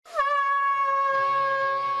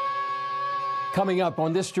Coming up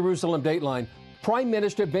on this Jerusalem Dateline, Prime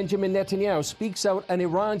Minister Benjamin Netanyahu speaks out on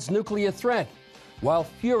Iran's nuclear threat, while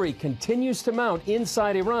fury continues to mount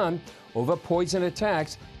inside Iran over poison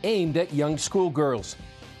attacks aimed at young schoolgirls.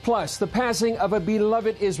 Plus, the passing of a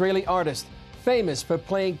beloved Israeli artist, famous for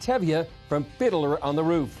playing Tevye from Fiddler on the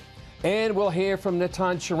Roof. And we'll hear from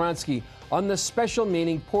Natan Sharansky on the special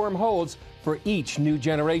meaning Purim holds for each new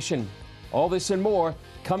generation. All this and more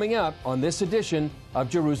coming up on this edition of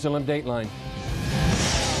Jerusalem Dateline.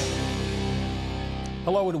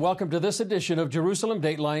 Hello and welcome to this edition of Jerusalem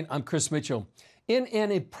Dateline. I'm Chris Mitchell. In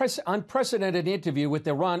an unprecedented interview with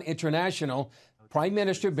Iran International, Prime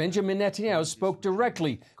Minister Benjamin Netanyahu spoke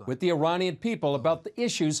directly with the Iranian people about the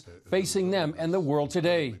issues facing them and the world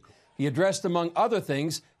today. He addressed, among other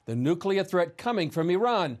things, the nuclear threat coming from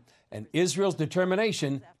Iran and Israel's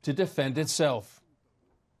determination to defend itself.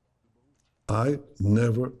 I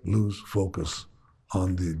never lose focus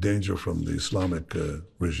on the danger from the Islamic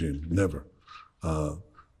regime, never.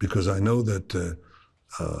 Because I know that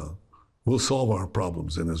we'll solve our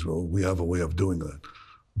problems in Israel. We have a way of doing that.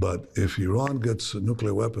 But if Iran gets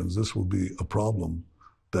nuclear weapons, this will be a problem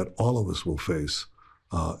that all of us will face,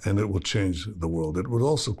 and it will change the world. It would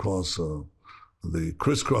also cause the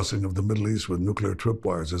crisscrossing of the Middle East with nuclear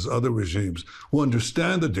tripwires, as other regimes who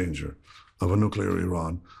understand the danger of a nuclear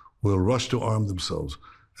Iran will rush to arm themselves.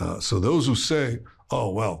 So those who say, oh,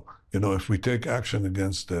 well, you know, if we take action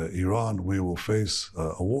against Iran, we will face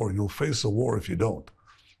a war. You'll face a war if you don't.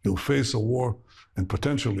 You'll face a war and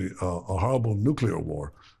potentially a horrible nuclear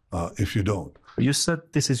war if you don't. You said,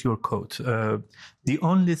 this is your quote, the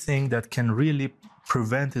only thing that can really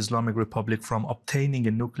prevent Islamic Republic from obtaining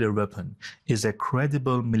a nuclear weapon is a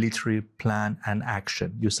credible military plan and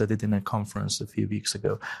action. You said it in a conference a few weeks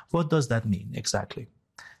ago. What does that mean exactly?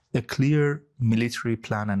 A clear military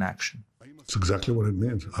plan and action. That's exactly what it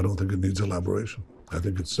means. I don't think it needs elaboration. I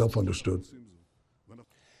think it's self-understood.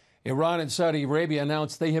 Iran and Saudi Arabia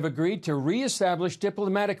announced they have agreed to reestablish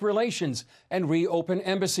diplomatic relations and reopen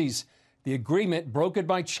embassies. The agreement, brokered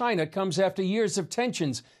by China, comes after years of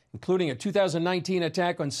tensions, including a 2019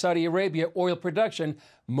 attack on Saudi Arabia oil production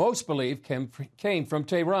most believe came from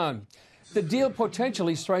Tehran. The deal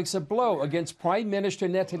potentially strikes a blow against Prime Minister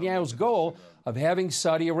Netanyahu's goal of having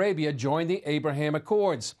Saudi Arabia join the Abraham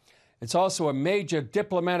Accords. It's also a major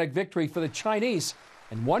diplomatic victory for the Chinese,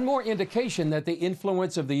 and one more indication that the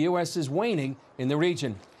influence of the U.S. is waning in the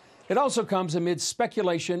region. It also comes amid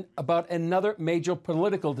speculation about another major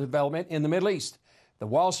political development in the Middle East. The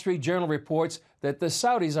Wall Street Journal reports that the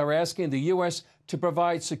Saudis are asking the U.S. to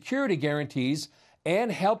provide security guarantees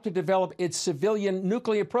and help to develop its civilian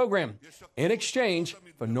nuclear program in exchange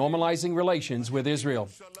for normalizing relations with Israel.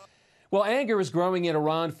 Well, anger is growing in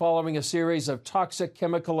Iran following a series of toxic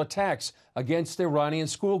chemical attacks against Iranian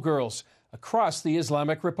schoolgirls across the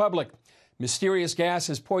Islamic Republic. Mysterious gas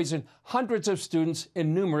has poisoned hundreds of students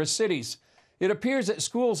in numerous cities. It appears that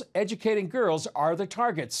schools educating girls are the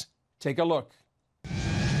targets. Take a look.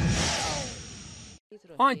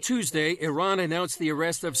 On Tuesday, Iran announced the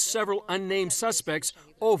arrest of several unnamed suspects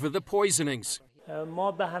over the poisonings.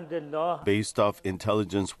 Based off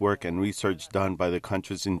intelligence work and research done by the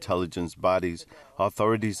country's intelligence bodies,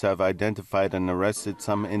 authorities have identified and arrested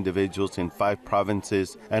some individuals in 5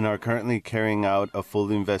 provinces and are currently carrying out a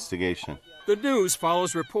full investigation. The news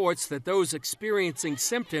follows reports that those experiencing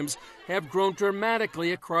symptoms have grown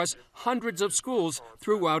dramatically across hundreds of schools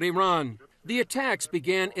throughout Iran. The attacks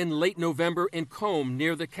began in late November in Qom,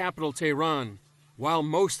 near the capital Tehran. While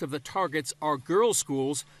most of the targets are girls'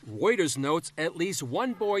 schools, Reuters notes at least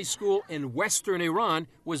one boys' school in western Iran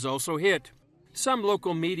was also hit. Some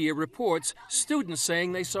local media reports students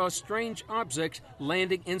saying they saw strange objects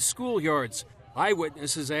landing in schoolyards.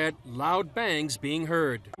 Eyewitnesses add loud bangs being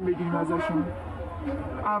heard.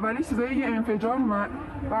 اولی صدای یه انفجار اومد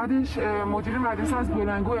بعدش مدیر مدرسه از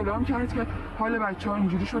بلندگو اعلام کرد که حال بچه‌ها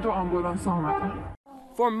اینجوری شد و آمبولانس اومد.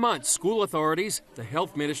 For months, school authorities, the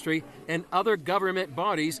health ministry, and other government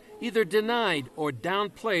bodies either denied or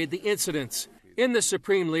downplayed the incidents. In the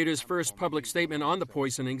Supreme Leader's first public statement on the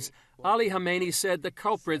poisonings, Ali Khamenei said the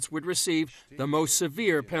culprits would receive the most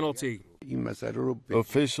severe penalty.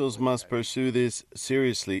 Officials must pursue this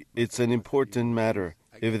seriously. It's an important matter.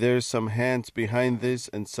 If there's some hands behind this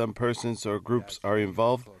and some persons or groups are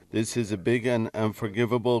involved, this is a big and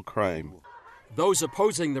unforgivable crime. Those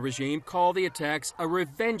opposing the regime call the attacks a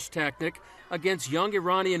revenge tactic against young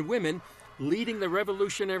Iranian women leading the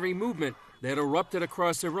revolutionary movement that erupted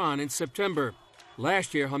across Iran in September.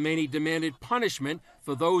 Last year, Khamenei demanded punishment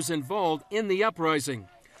for those involved in the uprising.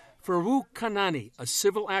 Farouk Kanani, a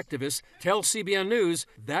civil activist, tells CBN News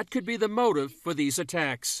that could be the motive for these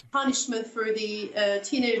attacks. Punishment for the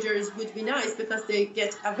teenagers would be nice because they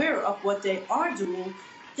get aware of what they are doing.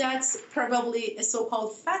 That's probably a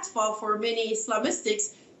so-called fatwa for many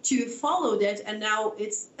Islamistics to follow that. And now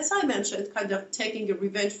it's, as I mentioned, kind of taking a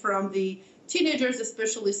revenge from the teenagers,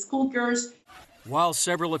 especially schoolgirls. While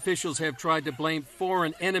several officials have tried to blame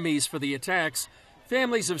foreign enemies for the attacks,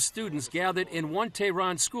 families of students gathered in one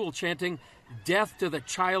Tehran school chanting, "Death to the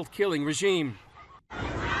child-killing regime."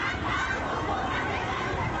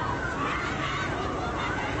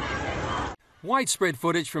 Widespread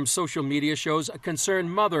footage from social media shows a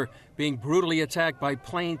concerned mother being brutally attacked by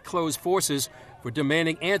plainclothes forces for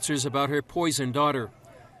demanding answers about her poisoned daughter.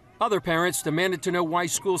 Other parents demanded to know why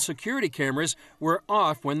school security cameras were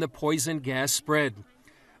off when the poison gas spread.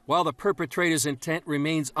 While the perpetrator's intent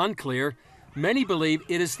remains unclear, many believe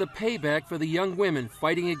it is the payback for the young women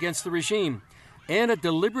fighting against the regime and a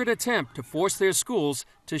deliberate attempt to force their schools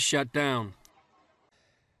to shut down.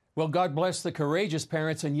 Well, God bless the courageous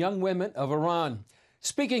parents and young women of Iran.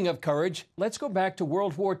 Speaking of courage, let's go back to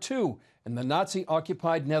World War II in the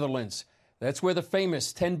Nazi-occupied Netherlands. That's where the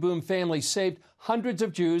famous Ten Boom family saved hundreds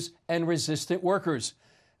of Jews and resistant workers.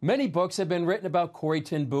 Many books have been written about Corrie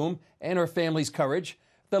ten Boom and her family's courage.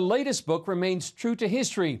 The latest book remains true to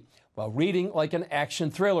history while reading like an action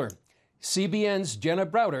thriller. CBN's Jenna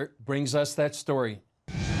Browder brings us that story.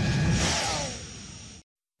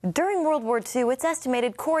 During World War II, it's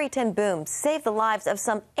estimated Corrie ten Boom saved the lives of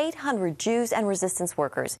some 800 Jews and resistance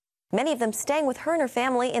workers, many of them staying with her and her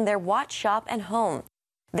family in their watch shop and home.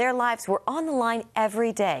 Their lives were on the line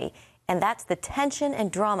every day, and that's the tension and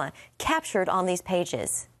drama captured on these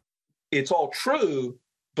pages. It's all true,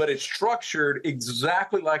 but it's structured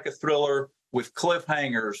exactly like a thriller, with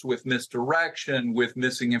cliffhangers, with misdirection, with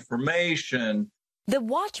missing information. The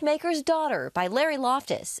Watchmaker's Daughter by Larry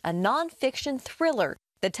Loftus, a nonfiction thriller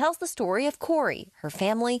that tells the story of Corrie, her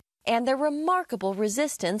family, and their remarkable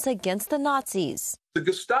resistance against the Nazis. The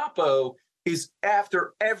Gestapo is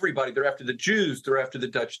after everybody. They're after the Jews. They're after the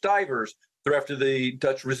Dutch divers. They're after the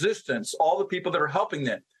Dutch resistance, all the people that are helping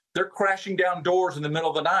them. They're crashing down doors in the middle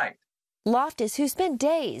of the night. Loftus, who spent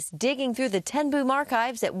days digging through the Ten Boom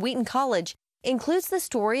archives at Wheaton College, includes the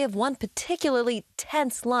story of one particularly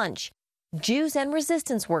tense lunch. Jews and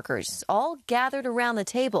resistance workers all gathered around the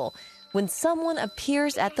table when someone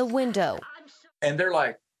appears at the window. And they're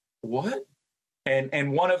like, what?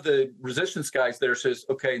 And one of the resistance guys there says,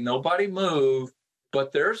 okay, nobody move,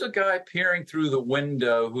 but there's a guy peering through the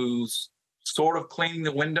window who's sort of cleaning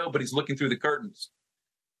the window, but he's looking through the curtains.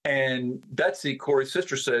 And Betsy, Corrie's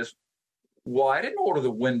sister, says, well, I didn't order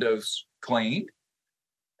the windows cleaned.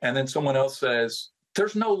 And then someone else says,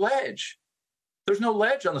 there's no ledge. There's no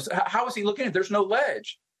ledge on this. How is he looking at it? There's no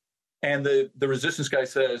ledge. And the resistance guy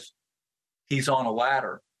says, he's on a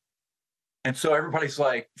ladder. And so everybody's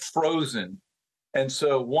like frozen. And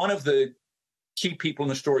so one of the key people in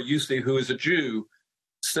the story, Yussi, who is a Jew,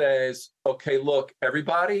 says, okay, look,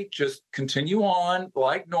 everybody just continue on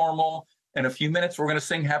like normal. In a few minutes, we're going to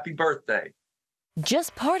sing happy birthday.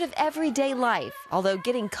 Just part of everyday life, although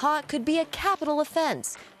getting caught could be a capital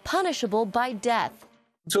offense, punishable by death.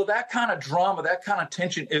 So that kind of drama, that kind of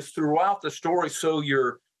tension is throughout the story. So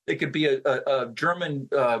it could be a German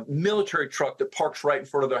military truck that parks right in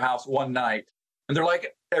front of their house one night. And they're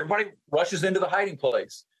like, everybody rushes into the hiding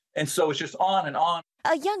place. And so it's just on and on.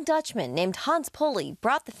 A young Dutchman named Hans Polly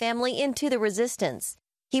brought the family into the resistance.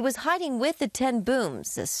 He was hiding with the Ten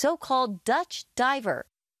Booms, a so-called Dutch diver.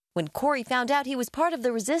 When Corrie found out he was part of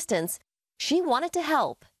the resistance, she wanted to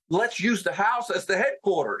help. Let's use the house as the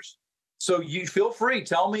headquarters. So you feel free.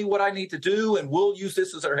 Tell me what I need to do, and we'll use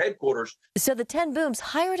this as our headquarters. So the Ten Booms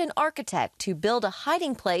hired an architect to build a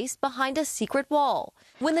hiding place behind a secret wall.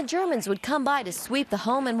 When the Germans would come by to sweep the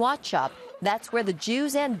home and watch shop, that's where the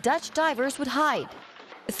Jews and Dutch divers would hide.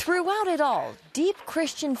 Throughout it all, deep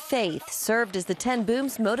Christian faith served as the Ten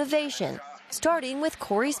Booms' motivation, starting with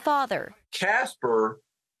Corrie's father. Casper,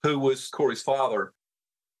 who was Corrie's father,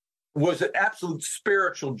 was an absolute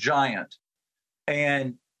spiritual giant.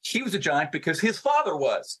 And he was a giant because his father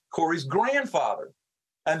was Corrie's grandfather,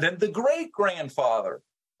 and then the great-grandfather.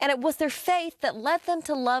 And it was their faith that led them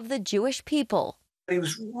to love the Jewish people. He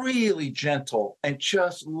was really gentle and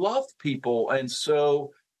just loved people. And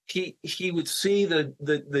so he would see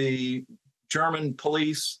the German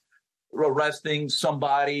police arresting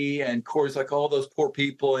somebody, and Corrie's like, oh, those poor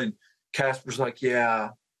people. And Casper's like, yeah,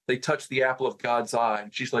 they touched the apple of God's eye.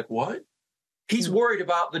 And she's like, what? He's worried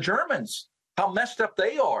about the Germans, how messed up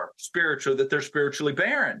they are spiritually, that they're spiritually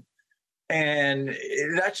barren. And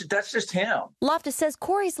that's just him. Loftus says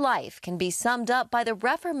Corey's life can be summed up by the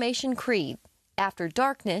Reformation Creed. After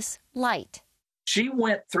darkness, light. She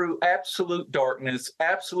went through absolute darkness,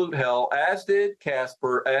 absolute hell, as did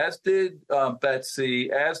Casper, as did Betsy,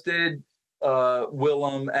 as did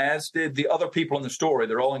Willem, as did the other people in the story.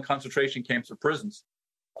 They're all in concentration camps or prisons.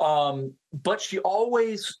 But she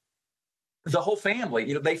always, the whole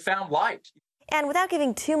family, they found light. And without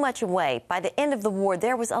giving too much away, by the end of the war,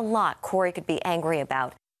 there was a lot Corey could be angry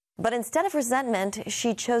about. But instead of resentment,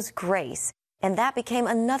 she chose grace. And that became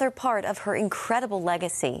another part of her incredible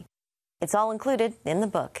legacy. It's all included in the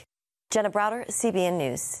book. Jenna Browder, CBN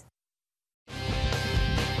News.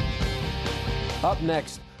 Up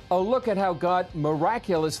next, a look at how God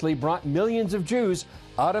miraculously brought millions of Jews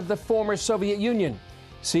out of the former Soviet Union.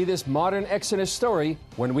 See this modern Exodus story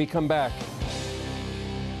when we come back.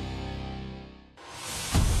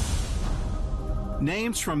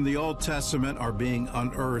 Names from the Old Testament are being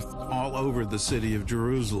unearthed all over the city of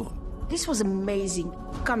Jerusalem. This was amazing.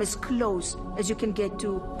 Come as close as you can get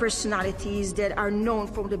to personalities that are known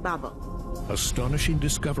from the Bible. Astonishing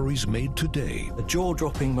discoveries made today. A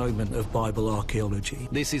jaw-dropping moment of Bible archaeology.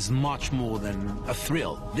 This is much more than a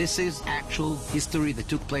thrill. This is actual history that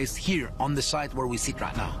took place here on the site where we sit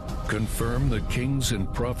right now. Confirm the kings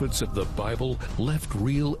and prophets of the Bible left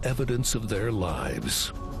real evidence of their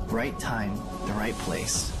lives. Right time, the right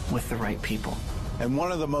place, with the right people. And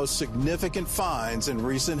one of the most significant finds in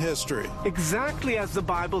recent history. Exactly as the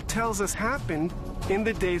Bible tells us happened in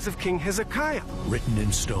the days of King Hezekiah. Written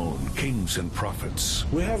in stone, kings and prophets.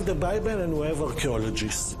 We have the Bible and we have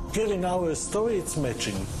archaeologists. Here in our story, it's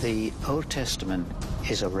matching. The Old Testament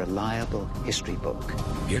is a reliable history book.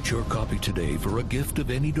 Get your copy today for a gift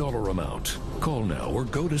of any dollar amount. Call now or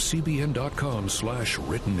go to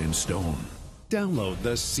cbn.com/written in stone. Download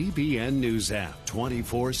the CBN News app,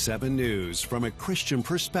 24/7 news from a Christian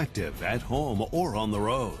perspective at home or on the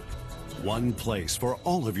road. One place for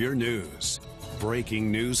all of your news. Breaking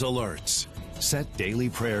news alerts. Set daily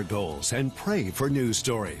prayer goals and pray for news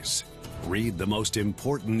stories. Read the most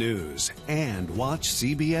important news and watch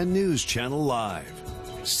CBN News Channel live.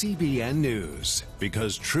 CBN News,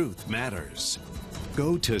 because truth matters.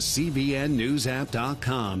 Go to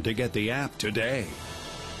cbnnewsapp.com to get the app today.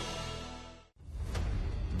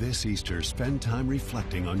 This Easter, spend time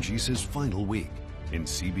reflecting on Jesus' final week. In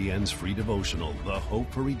CBN's free devotional, The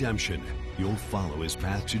Hope for Redemption, you'll follow his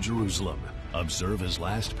path to Jerusalem, observe his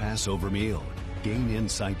last Passover meal, gain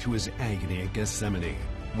insight to his agony at Gethsemane,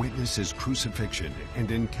 witness his crucifixion, and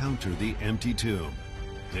encounter the empty tomb.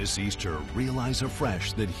 This Easter, realize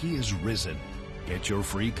afresh that he is risen. Get your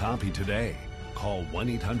free copy today. Call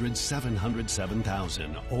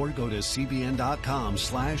 1-800-700-7000 or go to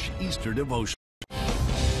cbn.com/Easter Devotion.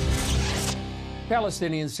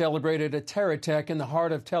 Palestinians celebrated a terror attack in the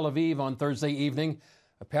heart of Tel Aviv on Thursday evening.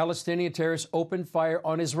 A Palestinian terrorist opened fire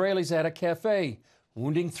on Israelis at a cafe,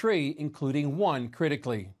 wounding 3, including 1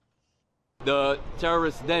 critically. The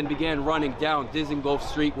terrorist then began running down Dizengoff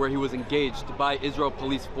Street, where he was engaged by Israel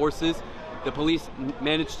police forces. The police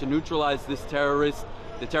managed to neutralize this terrorist.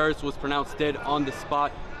 The terrorist was pronounced dead on the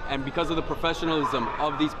spot. And because of the professionalism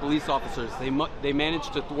of these police officers, they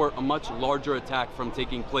managed to thwart a much larger attack from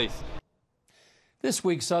taking place. This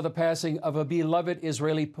week saw the passing of a beloved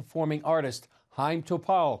Israeli performing artist, Chaim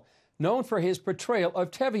Topol, known for his portrayal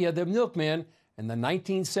of Tevye the milkman in the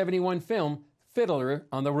 1971 film Fiddler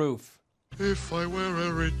on the Roof. If I were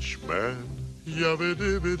a rich man,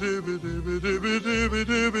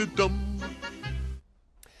 yabba-dibba-dibba-dibba-dibba-dibba-dibba-dum.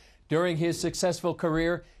 During his successful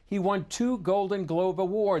career, he won 2 Golden Globe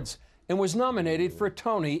Awards and was nominated for a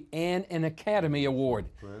Tony and an Academy Award.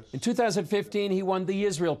 In 2015, he won the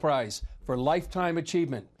Israel Prize for Lifetime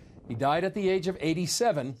Achievement. He died at the age of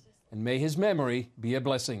 87, and may his memory be a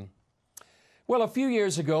blessing. Well, a few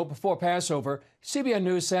years ago, before Passover, CBN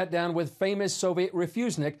News sat down with famous Soviet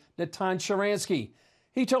refusenik Natan Sharansky.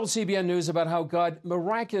 He told CBN News about how God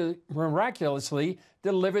miraculously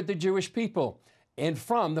delivered the Jewish people and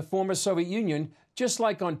from the former Soviet Union, just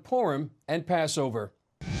like on Purim and Passover.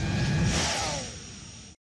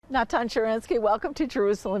 Natan Sharansky, welcome to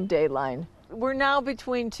Jerusalem Dateline. We're now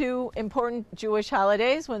between 2 important Jewish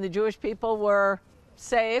holidays when the Jewish people were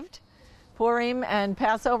saved, Purim and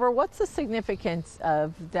Passover. What's the significance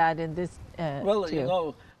of that in this? Well, you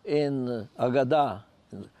know, in Agadah,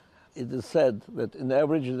 it is said that in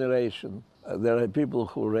every generation there are people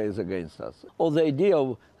who raise against us. Or the idea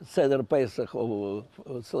of Seder Pesach, or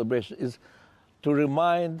celebration, is to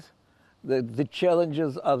remind that the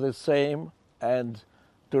challenges are the same and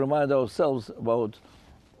to remind ourselves about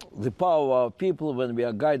the power of our people when we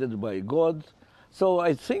are guided by God, So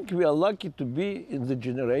I think we are lucky to be in the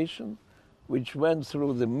generation which went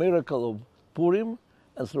through the miracle of Purim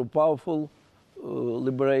and through powerful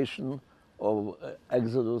liberation of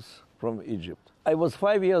Exodus from Egypt. I was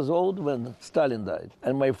 5 years old when Stalin died,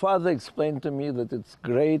 and my father explained to me that it's a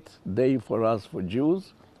great day for us, for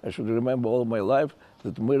Jews. I should remember all my life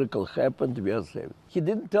that miracle happened, we are saved. He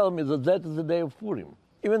didn't tell me that that is the day of Purim.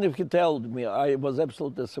 Even if he told me, I was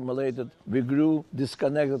absolutely assimilated. We grew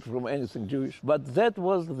disconnected from anything Jewish. But that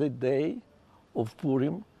was the day of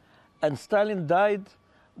Purim, and Stalin died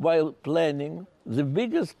while planning the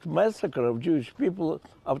biggest massacre of Jewish people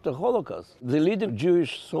after Holocaust. The leading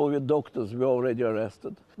Jewish Soviet doctors were already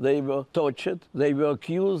arrested. They were tortured. They were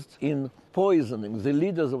accused in poisoning the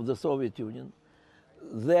leaders of the Soviet Union.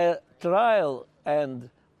 Their trial and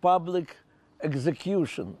public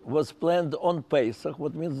execution was planned on Pesach,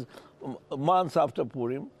 what means months after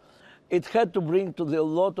Purim. It had to bring to a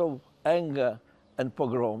lot of anger and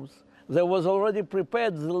pogroms. There was already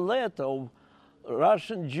prepared the letter of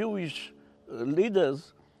Russian Jewish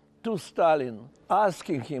leaders to Stalin,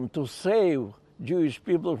 asking him to save Jewish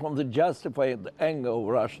people from the justified anger of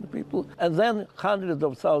Russian people. And then hundreds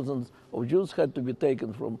of thousands of Jews had to be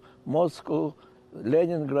taken from Moscow,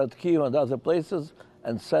 Leningrad, Kiev, and other places,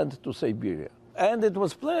 and sent to Siberia. And it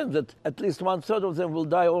was planned that at least 1/3 of them will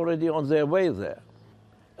die already on their way there.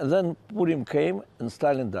 And then Purim came and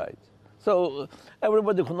Stalin died. So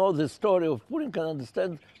everybody who knows the story of Purim can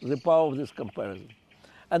understand the power of this comparison.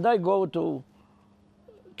 And I go to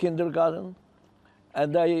kindergarten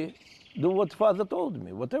and I do what father told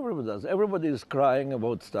me, what everybody does. Everybody is crying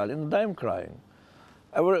about Stalin and I'm crying.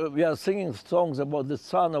 We are singing songs about the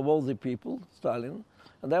son of all the people, Stalin,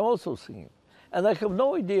 and I'm also singing. And I have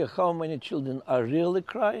no idea how many children are really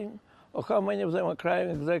crying or how many of them are crying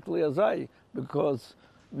exactly as I, because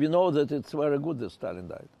we know that it's very good that Stalin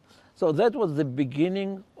died. So that was the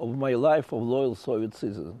beginning of my life of loyal Soviet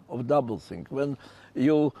citizen, of doublethink, when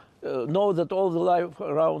you know that all the life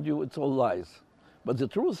around you, it's all lies. But the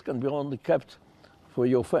truth can be only kept for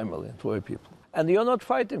your family and for your people. And you're not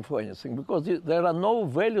fighting for anything because there are no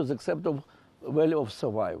values except the value of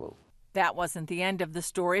survival. That wasn't the end of the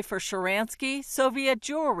story for Sharansky, Soviet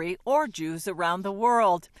Jewry, or Jews around the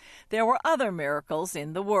world. There were other miracles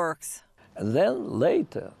in the works. And then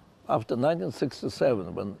later, after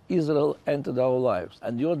 1967, when Israel entered our lives,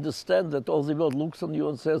 and you understand that all the world looks on you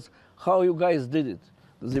and says, how you guys did it.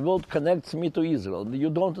 The world connects me to Israel. You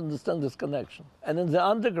don't understand this connection. And in the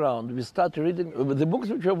underground, we start reading the books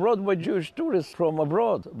which were brought by Jewish tourists from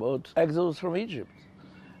abroad about Exodus from Egypt.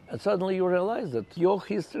 And suddenly you realize that your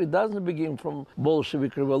history doesn't begin from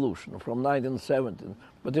Bolshevik Revolution, from 1917,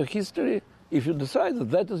 but your history, if you decide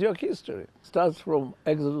that that is your history, starts from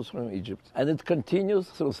Exodus from Egypt. And it continues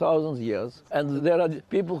through thousands of years. And there are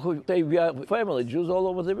people who say we are family, Jews all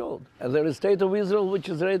over the world. And there is State of Israel which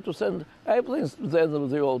is ready to send airplanes to the end of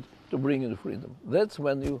the world to bring in freedom. That's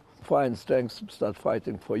when you find strength to start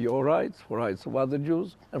fighting for your rights, for rights of other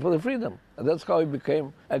Jews, and for the freedom. And that's how you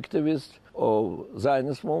became activist of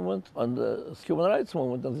Zionist movement and the human rights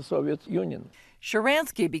movement in the Soviet Union.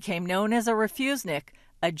 Sharansky became known as a refusnik,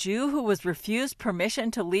 a Jew who was refused permission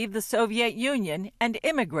to leave the Soviet Union and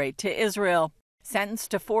immigrate to Israel.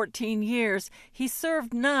 Sentenced to 14 years, he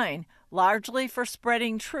served 9, largely for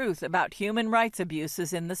spreading truth about human rights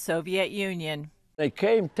abuses in the Soviet Union. I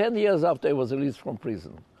came 10 years after I was released from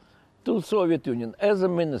prison to the Soviet Union as a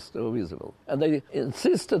minister of Israel. And I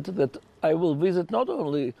insisted that I will visit not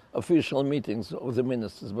only official meetings of the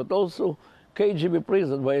ministers, but also KGB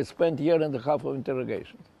prison, where I spent a year and a half of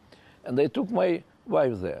interrogation. And they took my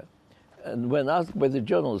wife there. And when asked by the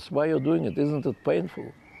journalists, why are you doing it? Isn't it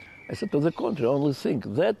painful? I said, to the contrary, only think.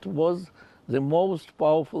 That was the most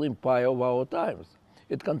powerful empire of our times.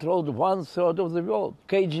 It controlled 1/3 of the world.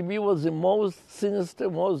 KGB was the most sinister,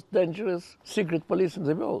 most dangerous secret police in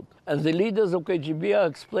the world. And the leaders of KGB are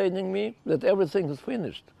explaining me that everything is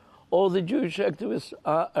finished. All the Jewish activists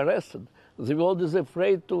are arrested. The world is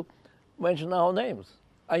afraid to mention our names.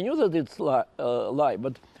 I knew that it's a lie,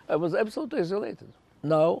 but I was absolutely isolated.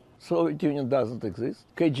 Now, Soviet Union doesn't exist.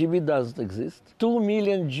 KGB doesn't exist. 2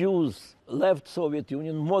 million Jews left Soviet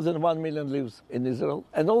Union. More than 1 million lives in Israel.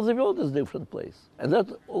 And all the world is a different place. And that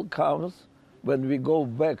all comes when we go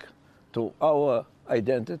back to our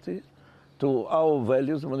identity, to our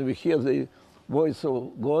values, when we hear the voice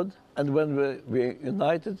of God, and when we're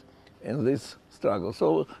united in this struggle.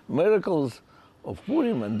 So miracles of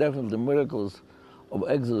Purim and definitely miracles of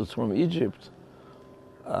Exodus from Egypt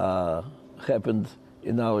happened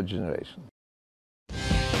in our generation.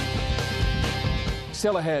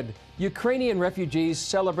 Still ahead, Ukrainian refugees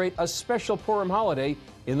celebrate a special Purim holiday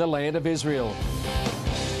in the land of Israel.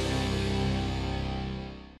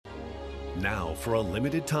 Now, for a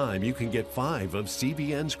limited time, you can get 5 of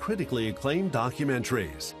CBN's critically acclaimed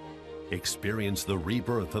documentaries. Experience the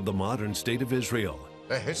rebirth of the modern state of Israel.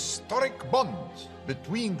 The historic bonds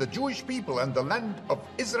between the Jewish people and the land of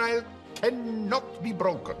Israel cannot be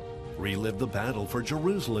broken. Relive the battle for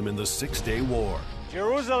Jerusalem in the Six-Day War.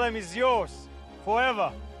 Jerusalem is yours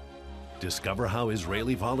forever. Discover how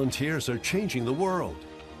Israeli volunteers are changing the world.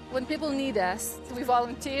 When people need us, we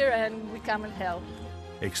volunteer and we come and help.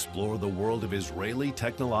 Explore the world of Israeli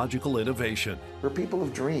technological innovation. We're people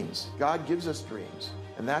of dreams. God gives us dreams.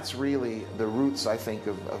 And that's really the roots, I think,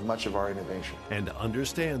 of much of our innovation. And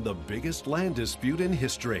understand the biggest land dispute in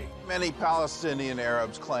history. Many Palestinian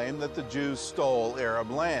Arabs claim that the Jews stole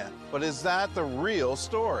Arab land. But is that the real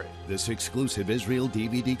story? This exclusive Israel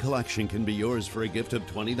DVD collection can be yours for a gift of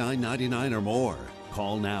 $29.99 or more.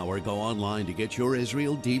 Call now or go online to get your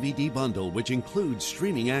Israel DVD bundle, which includes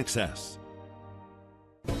streaming access.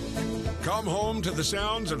 Come home to the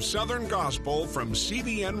sounds of Southern Gospel from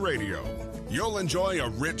CBN Radio. You'll enjoy a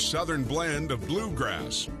rich Southern blend of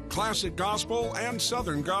bluegrass, classic gospel, and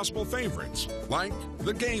Southern gospel favorites like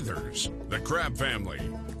the Gaithers, the Crab Family,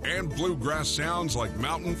 and bluegrass sounds like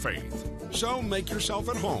Mountain Faith. So make yourself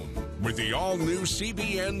at home with the all-new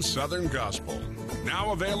CBN Southern Gospel.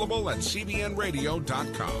 Now available at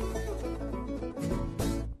cbnradio.com.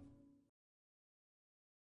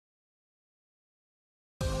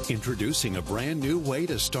 Introducing a brand new way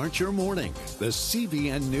to start your morning, the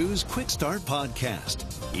CBN News Quick Start Podcast.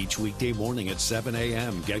 Each weekday morning at 7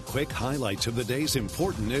 a.m., get quick highlights of the day's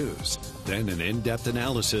important news. Then an in-depth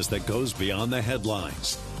analysis that goes beyond the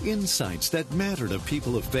headlines. Insights that matter to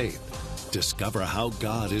people of faith. Discover how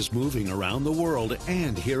God is moving around the world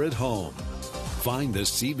and here at home. Find the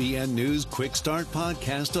CBN News Quick Start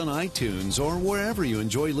Podcast on iTunes or wherever you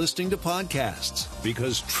enjoy listening to podcasts,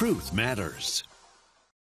 because truth matters.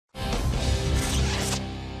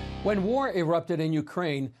 When war erupted in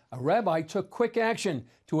Ukraine, a rabbi took quick action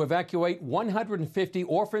to evacuate 150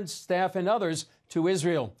 orphans, staff, and others to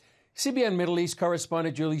Israel. CBN Middle East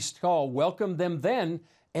correspondent Julie Stahl welcomed them then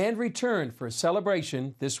and returned for a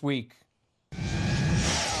celebration this week.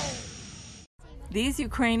 These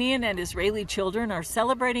Ukrainian and Israeli children are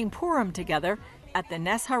celebrating Purim together at the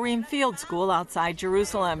Nes Harim Field School outside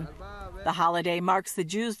Jerusalem. The holiday marks the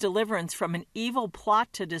Jews' deliverance from an evil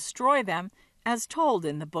plot to destroy them, as told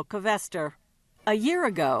in the book of Esther. A year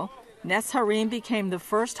ago, Nes Harim became the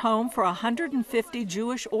first home for 150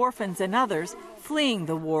 Jewish orphans and others fleeing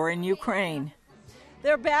the war in Ukraine.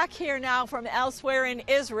 They're back here now from elsewhere in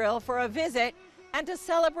Israel for a visit and to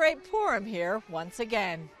celebrate Purim here once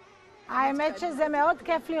again.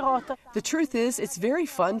 The truth is, it's very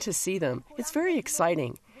fun to see them. It's very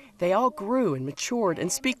exciting. They all grew and matured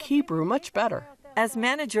and speak Hebrew much better. As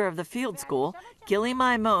manager of the field school, Gilly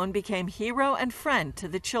Maimon became hero and friend to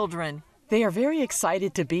the children. They are very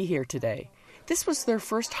excited to be here today. This was their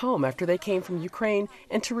first home after they came from Ukraine,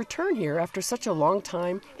 and to return here after such a long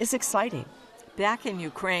time is exciting. Back in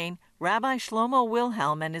Ukraine, Rabbi Shlomo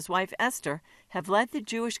Wilhelm and his wife Esther have led the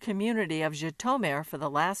Jewish community of Zhytomyr for the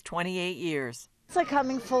last 28 years. It's like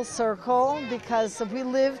coming full circle because we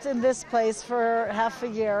lived in this place for half a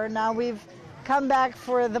year. Now we've come back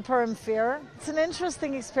for the Purim Fair. It's an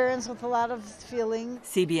interesting experience with a lot of feeling.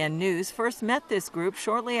 CBN News first met this group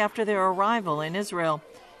shortly after their arrival in Israel.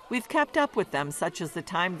 We've kept up with them, such as the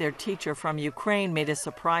time their teacher from Ukraine made a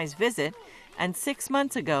surprise visit, and 6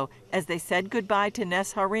 months ago as they said goodbye to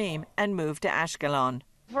Nes Harim and moved to Ashkelon.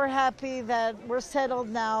 We're happy that we're settled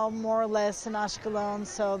now, more or less, in Ashkelon,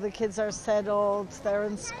 so the kids are settled, they're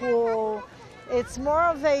in school. It's more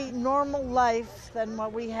of a normal life than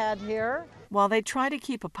what we had here. While they try to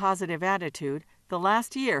keep a positive attitude, the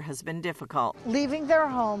last year has been difficult. Leaving their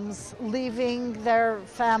homes, leaving their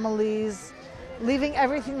families, leaving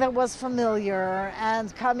everything that was familiar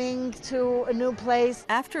and coming to a new place.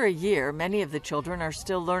 After a year, many of the children are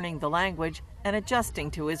still learning the language and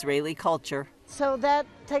adjusting to Israeli culture. So that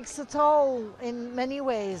takes a toll in many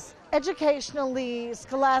ways. Educationally,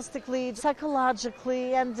 scholastically,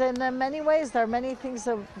 psychologically, and in many ways there are many things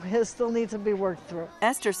that still need to be worked through.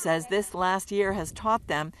 Esther says this last year has taught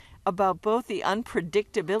them about both the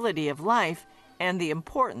unpredictability of life and the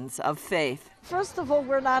importance of faith. First of all,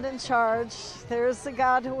 we're not in charge. There's a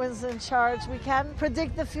God who is in charge. We can't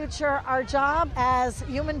predict the future. Our job as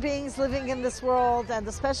human beings living in this world, and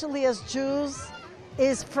especially as Jews,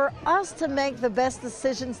 is for us to make the best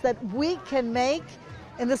decisions that we can make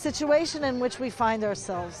in the situation in which we find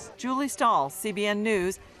ourselves. Julie Stahl, CBN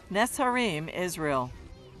News, Netzarim, Israel.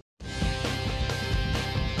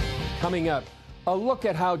 Coming up, a look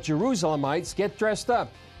at how Jerusalemites get dressed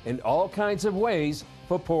up in all kinds of ways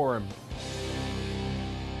for Purim.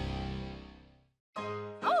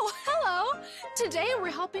 Oh, hello! Today we're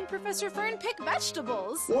helping Professor Fern pick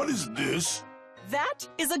vegetables. What is this? That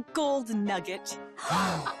is a gold nugget.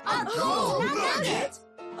 A gold nugget?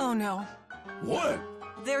 Oh no. What?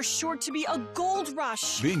 There's sure to be a gold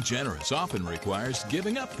rush. Being generous often requires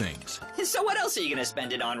giving up things. So what else are you going to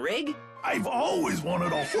spend it on, Rig? I've always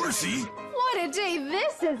wanted a horsey. What a day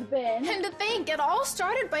this has been! And to think, it all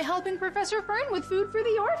started by helping Professor Fern with food for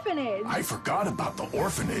the orphanage. I forgot about the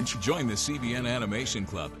orphanage. Join the CBN Animation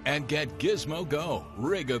Club and get Gizmo Go,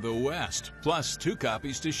 Rig of the West, plus 2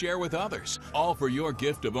 copies to share with others, all for your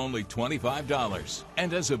gift of only $25.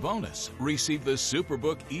 And as a bonus, receive the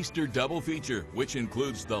Superbook Easter Double Feature, which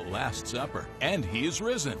includes The Last Supper and He is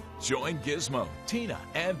Risen. Join Gizmo, Tina,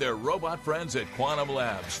 and their robot friends at Quantum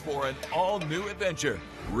Labs for an all-new adventure.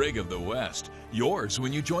 Rig of the West. Yours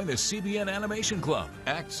when you join the CBN Animation Club.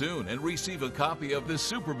 Act soon and receive a copy of the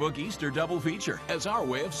Superbook Easter Double Feature as our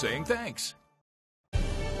way of saying thanks.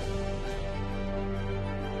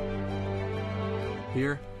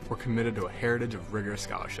 Here, we're committed to a heritage of rigorous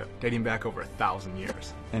scholarship dating back over 1,000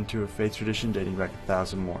 years. And to a faith tradition dating back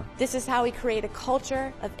 1,000 more. This is how we create a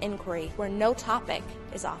culture of inquiry where no topic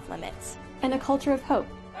is off limits. And a culture of hope.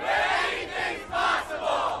 Anything's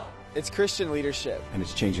possible! It's Christian leadership. And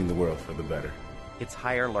it's changing the world for the better. It's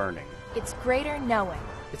higher learning. It's greater knowing.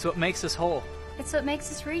 It's what makes us whole. It's what makes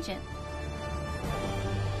us regent.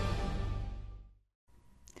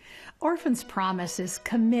 Orphans Promise is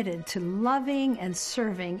committed to loving and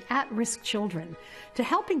serving at-risk children, to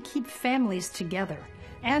helping keep families together,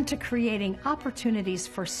 and to creating opportunities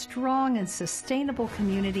for strong and sustainable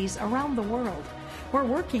communities around the world. We're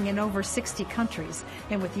working in over 60 countries,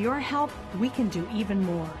 and with your help, we can do even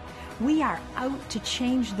more. We are out to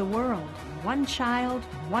change the world, one child,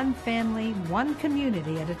 one family, one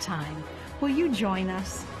community at a time. Will you join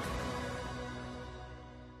us?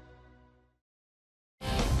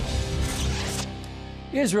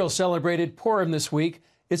 Israel celebrated Purim this week.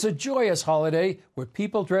 It's a joyous holiday where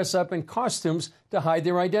people dress up in costumes to hide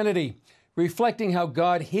their identity, reflecting how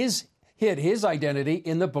God hid his identity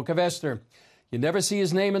in the book of Esther. You never see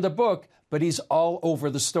his name in the book, but he's all over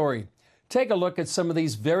the story. Take a look at some of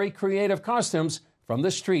these very creative costumes from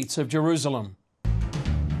the streets of Jerusalem.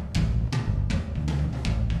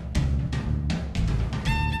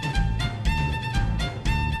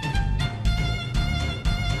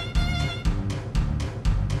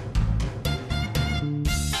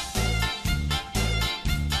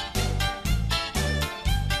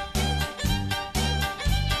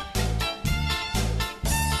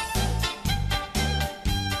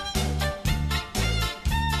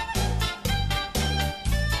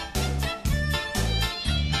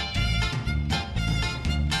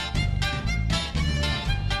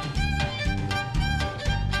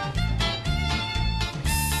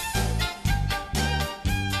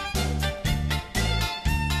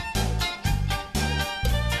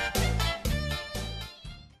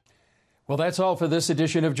 Well, that's all for this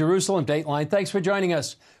edition of Jerusalem Dateline. Thanks for joining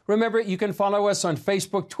us. Remember, you can follow us on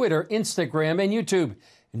Facebook, Twitter, Instagram, and YouTube.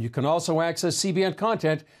 And you can also access CBN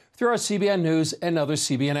content through our CBN News and other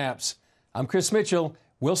CBN apps. I'm Chris Mitchell.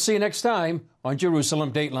 We'll see you next time on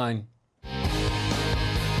Jerusalem Dateline.